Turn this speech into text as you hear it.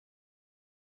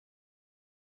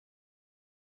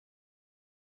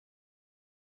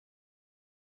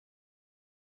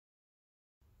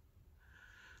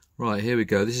Right, here we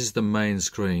go. This is the main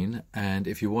screen, and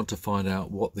if you want to find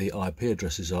out what the IP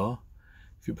addresses are,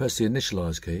 if you press the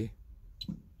initialize key,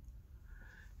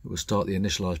 it will start the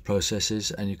initialized processes,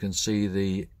 and you can see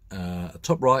the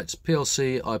top right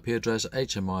PLC IP address,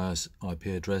 HMI IP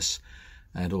address,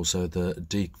 and also the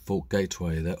default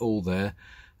gateway. They're all there,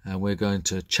 and we're going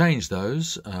to change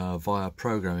those via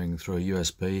programming through a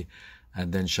USB,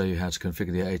 and then show you how to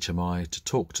configure the HMI to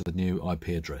talk to the new IP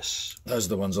address. Those are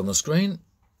the ones on the screen.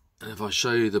 And if I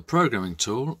show you the programming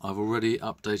tool, I've already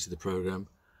updated the program,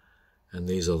 and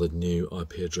these are the new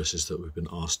IP addresses that we've been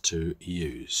asked to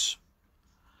use.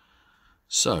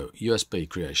 So, USB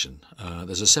creation.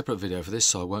 There's a separate video for this,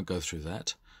 so I won't go through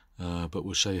that, but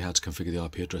we'll show you how to configure the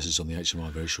IP addresses on the HMI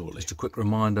very shortly. Just a quick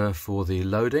reminder for the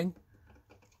loading.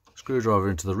 Screwdriver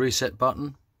into the reset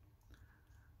button.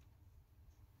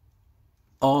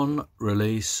 On,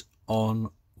 release, on,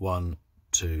 1,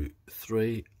 2,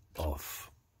 3, off.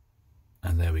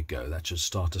 And there we go. That should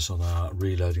start us on our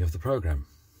reloading of the program.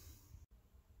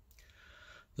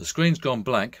 The screen's gone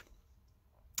blank,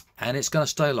 and it's going to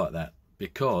stay like that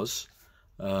because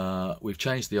we've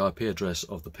changed the IP address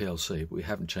of the PLC, but we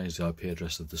haven't changed the IP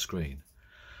address of the screen.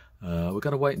 We're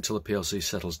going to wait until the PLC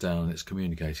settles down and it's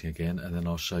communicating again, and then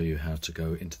I'll show you how to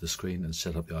go into the screen and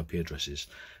set up the IP addresses.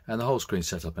 And the whole screen's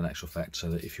set up in actual fact, so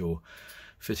that if you're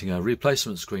fitting a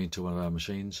replacement screen to one of our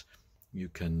machines, you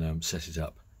can set it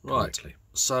up correctly. Right,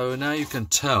 so now you can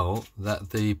tell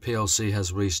that the PLC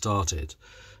has restarted.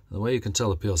 And the way you can tell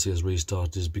the PLC has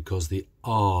restarted is because the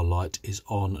R light is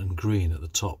on and green at the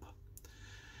top.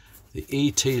 The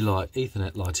ET light,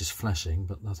 Ethernet light, is flashing,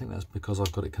 but I think that's because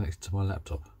I've got it connected to my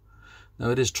laptop.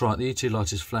 Now it is trying, the ET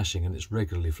light is flashing, and it's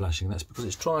regularly flashing. That's because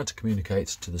it's trying to communicate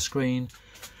to the screen,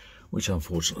 which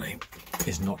unfortunately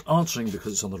is not answering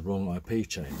because it's on the wrong IP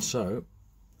chain. So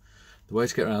the way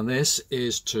to get around this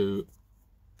is to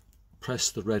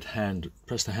press the hand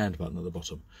button at the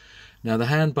bottom. Now the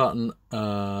hand button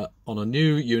on a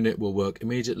new unit will work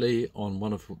immediately. On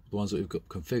one of the ones that we've got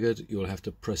configured, you'll have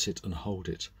to press it and hold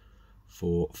it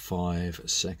for 5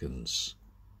 seconds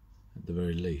at the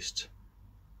very least.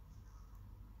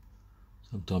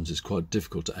 Sometimes it's quite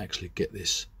difficult to actually get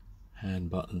this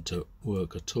hand button to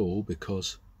work at all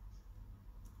because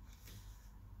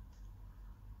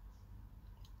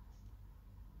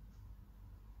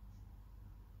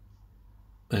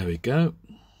there we go.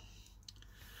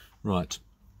 Right,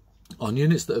 on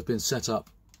units that have been set up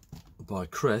by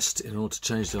Crest, in order to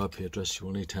change the IP address, you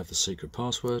will need to have the secret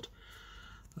password,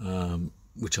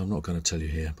 which I'm not going to tell you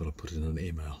here, but I'll put it in an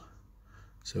email.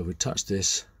 So if we touch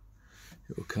this,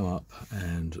 it will come up,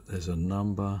 and there's a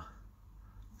number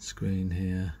screen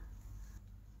here.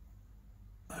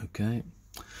 Okay,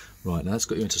 right, now that's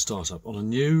got you into startup. On a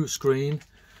new screen,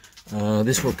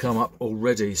 this will come up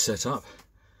already set up.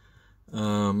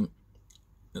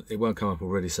 It won't come up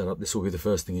already set up. This will be the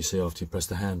first thing you see after you press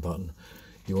the hand button.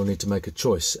 You will need to make a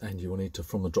choice, and you will need to,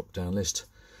 from the drop down list,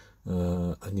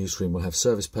 a new screen will have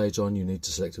service page on. You need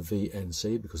to select a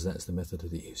VNC because that's the method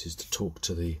that it uses to talk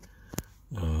to the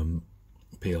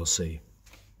PLC.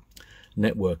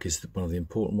 Network is one of the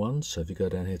important ones, so if you go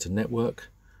down here to network,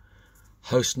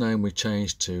 host name we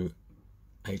changed to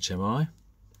HMI.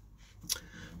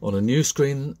 On a new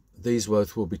screen, these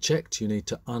both will be checked. You need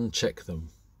to uncheck them,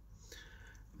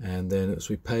 and then as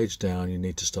we page down, you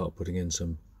need to start putting in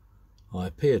some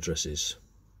IP addresses.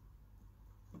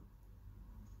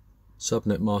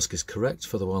 Subnet mask is correct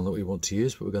for the one that we want to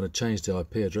use, but we're going to change the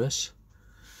IP address,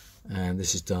 and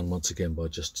this is done once again by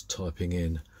just typing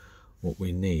in what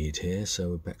we need here. So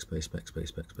we're backspace,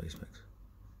 backspace, backspace, backspace.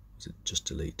 Is it just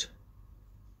delete?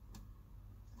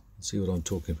 See what I'm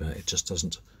talking about? It just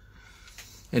doesn't.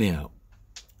 Anyhow,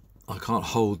 I can't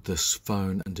hold this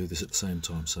phone and do this at the same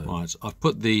time. So right, I've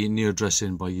put the new address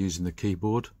in by using the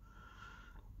keyboard.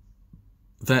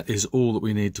 That is all that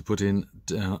we need to put in.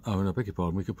 Oh, and I beg your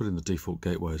pardon, we could put in the default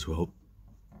gateway as well.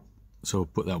 So we'll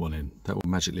put that one in. That will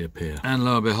magically appear. And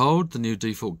lo and behold, the new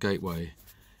default gateway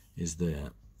is there.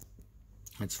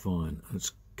 That's fine.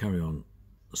 Let's carry on.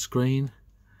 Screen.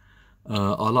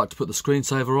 I like to put the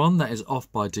screensaver on. That is off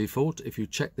by default. If you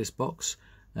check this box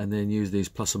and then use these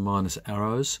plus and minus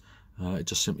arrows, it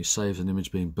just simply saves an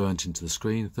image being burnt into the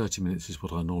screen. 30 minutes is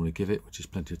what I normally give it, which is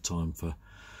plenty of time for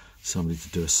somebody to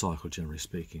do a cycle, generally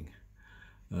speaking.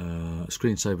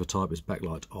 Screensaver type is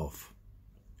backlight off.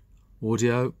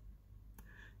 Audio,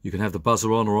 you can have the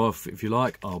buzzer on or off if you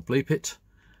like. I'll bleep it.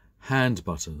 Hand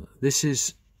button. This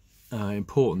is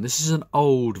important. This is an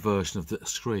old version of the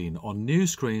screen. On new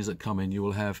screens that come in, you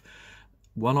will have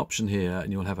one option here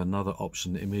and you'll have another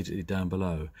option immediately down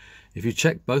below. If you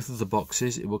check both of the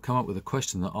boxes, it will come up with a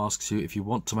question that asks you if you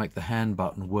want to make the hand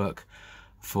button work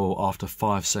for after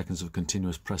 5 seconds of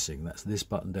continuous pressing. That's this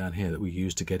button down here that we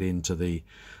use to get into the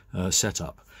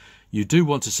setup. You do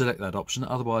want to select that option,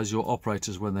 otherwise your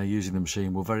operators, when they're using the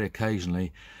machine, will very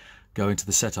occasionally go into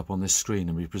the setup on this screen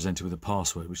and be presented with a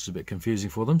password, which is a bit confusing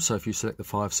for them. So if you select the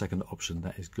 5-second option,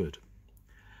 that is good.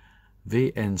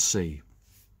 VNC.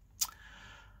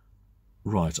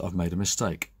 Right, I've made a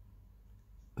mistake.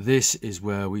 This is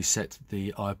where we set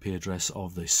the IP address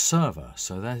of the server.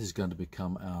 So that is going to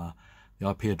become the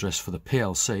IP address for the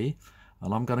PLC,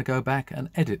 and I'm going to go back and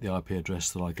edit the IP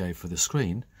address that I gave for the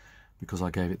screen, because I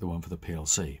gave it the one for the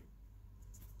PLC.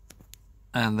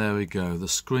 And there we go, the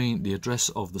screen, the address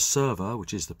of the server,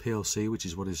 which is the PLC, which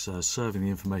is what is serving the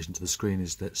information to the screen,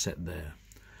 is set there.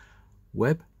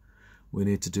 Web, we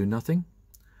need to do nothing.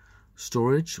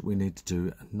 Storage, we need to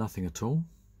do nothing at all.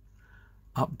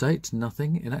 Update,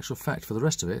 nothing. In actual fact, for the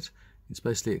rest of it, it's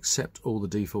basically accept all the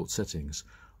default settings.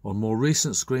 On more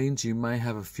recent screens, you may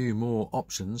have a few more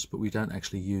options, but we don't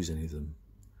actually use any of them.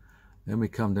 Then we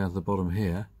come down to the bottom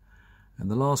here, and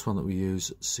the last one that we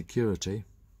use, security.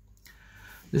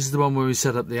 This is the one where we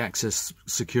set up the access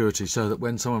security so that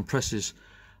when someone presses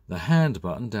the hand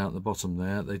button down at the bottom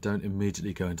there, they don't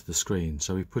immediately go into the screen.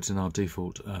 So we put in our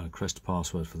default Crest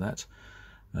password for that.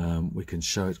 We can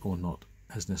show it or not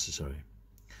as necessary.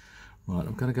 Right,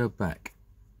 I'm going to go back.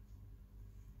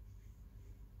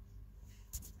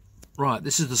 Right,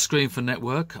 this is the screen for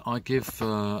network. I give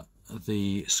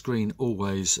the screen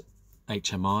always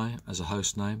HMI as a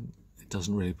host name. It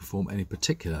doesn't really perform any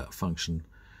particular function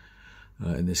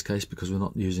in this case because we're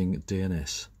not using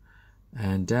DNS.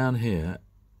 And down here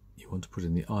you want to put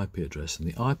in the IP address,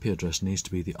 and the IP address needs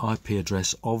to be the IP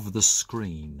address of the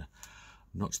screen,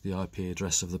 not the IP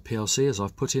address of the PLC as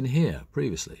I've put in here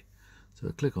previously. So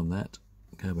I click on that,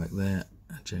 go back there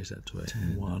and change that to a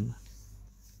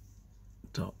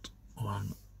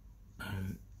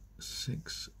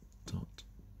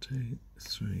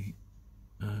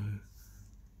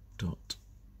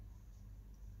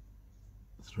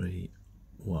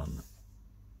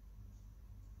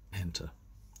Enter.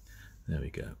 There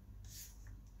we go.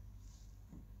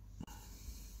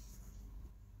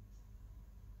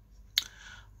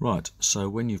 Right, so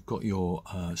when you've got your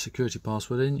security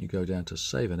password in, you go down to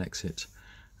Save and Exit,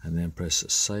 and then press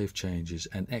Save Changes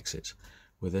and Exit.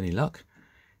 With any luck,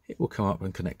 it will come up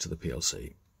and connect to the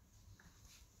PLC.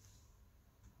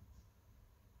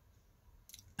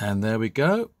 And there we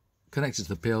go, connected to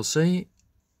the PLC.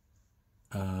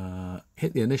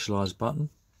 Hit the initialized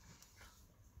button,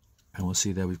 and we'll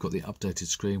see there we've got the updated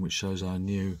screen which shows our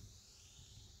new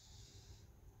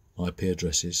IP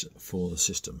addresses for the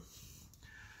system.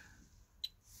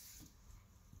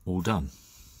 All done.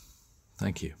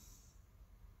 Thank you.